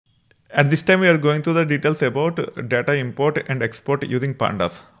At this time, we are going through the details about data import and export using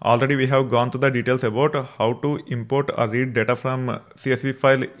Pandas. Already we have gone through the details about how to import or read data from CSV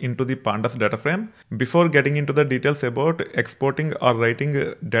file into the Pandas DataFrame. Before getting into the details about exporting or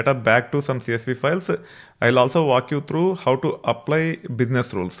writing data back to some CSV files, I'll also walk you through how to apply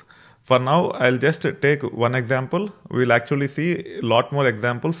business rules. For now, I'll just take one example. We'll actually see a lot more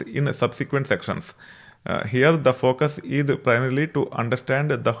examples in subsequent sections. Here the focus is primarily to understand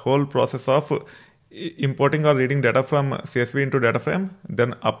the whole process of importing or reading data from CSV into DataFrame,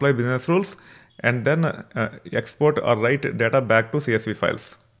 then apply business rules, and then export or write data back to CSV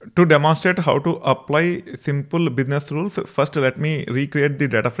files. To demonstrate how to apply simple business rules, first let me recreate the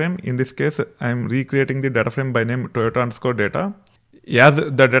DataFrame. In this case, I am recreating the DataFrame by name Toyota_data. As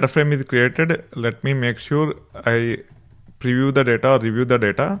the DataFrame is created, let me make sure I preview the data or review the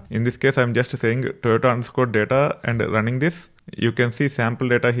data. In this case, I'm just saying Toyota_data and running this. You can see sample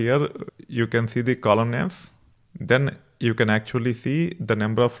data here. You can see the column names. Then you can actually see the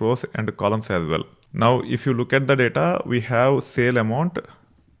number of rows and columns as well. Now, if you look at the data, we have sale amount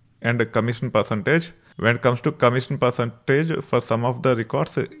and commission percentage. When it comes to commission percentage, for some of the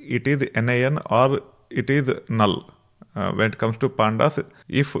records, it is NaN or it is null. When it comes to Pandas,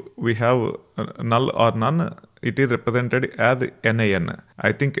 if we have null or none, it is represented as NaN.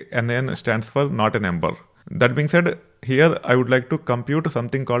 I think NaN stands for not a number. That being said, here I would like to compute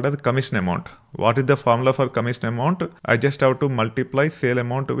something called as commission amount. What is the formula for commission amount? I just have to multiply sale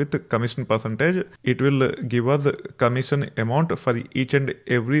amount with commission percentage. It will give us commission amount for each and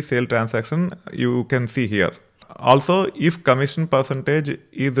every sale transaction you can see here. Also, if commission percentage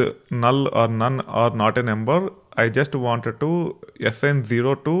is null or none or not a number, I just wanted to assign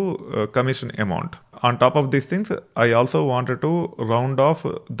 0 to commission amount. On top of these things, I also wanted to round off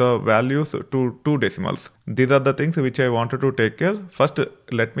the values to 2 decimals. These are the things which I wanted to take care. First,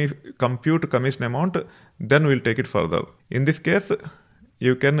 let me compute commission amount, then we'll take it further. In this case,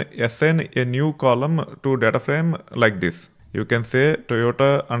 you can assign a new column to DataFrame like this. You can say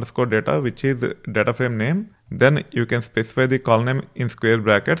Toyota_data, which is DataFrame name. Then you can specify the column name in square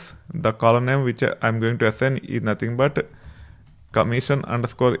brackets. The column name which I'm going to assign is nothing but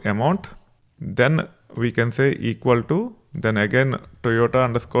commission_amount. Then we can say equal to, then again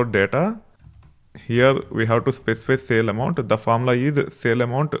Toyota_data. Here we have to specify sale amount. The formula is sale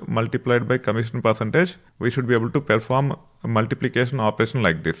amount multiplied by commission percentage. We should be able to perform a multiplication operation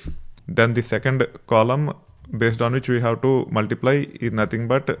like this. Then the second column based on which we have to multiply is nothing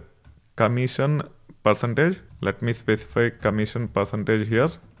but commission percentage. Let me specify commission percentage here.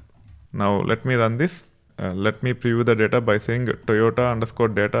 Now let me run this. Let me preview the data by saying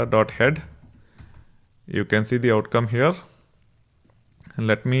Toyota_data.head. You can see the outcome here.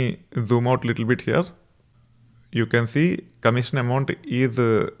 Let me zoom out a little bit here. You can see commission amount is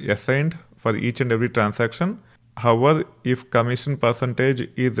assigned for each and every transaction. However, if commission percentage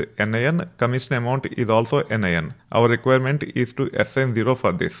is NaN, commission amount is also NaN. Our requirement is to assign 0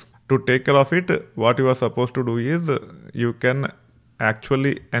 for this. To take care of it, what you are supposed to do is you can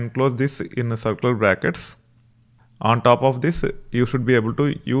actually enclose this in circular brackets. On top of this, you should be able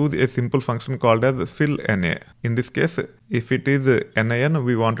to use a simple function called as fill NA. In this case, if it is NaN,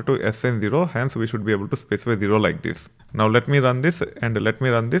 we wanted to assign 0, hence we should be able to specify 0 like this. Now let me run this and let me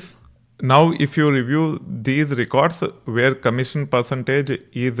run this. Now, if you review these records where commission percentage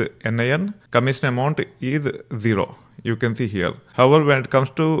is NaN, commission amount is 0. You can see here. However, when it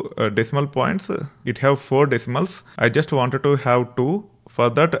comes to decimal points, it have 4 decimals. I just wanted to have 2. For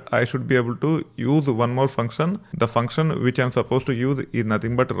that, I should be able to use one more function. The function which I am supposed to use is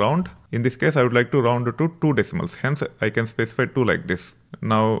nothing but round. In this case, I would like to round to 2 decimals. Hence, I can specify 2 like this.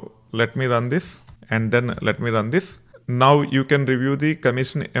 Now, let me run this and then let me run this. Now you can review the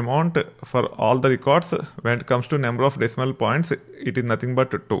commission amount for all the records. When it comes to number of decimal points, it is nothing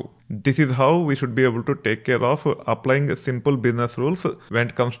but 2. This is how we should be able to take care of applying simple business rules when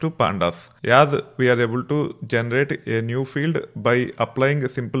it comes to Pandas. As we are able to generate a new field by applying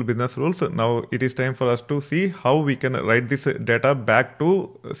simple business rules, now it is time for us to see how we can write this data back to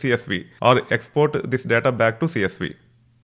CSV or export this data back to CSV.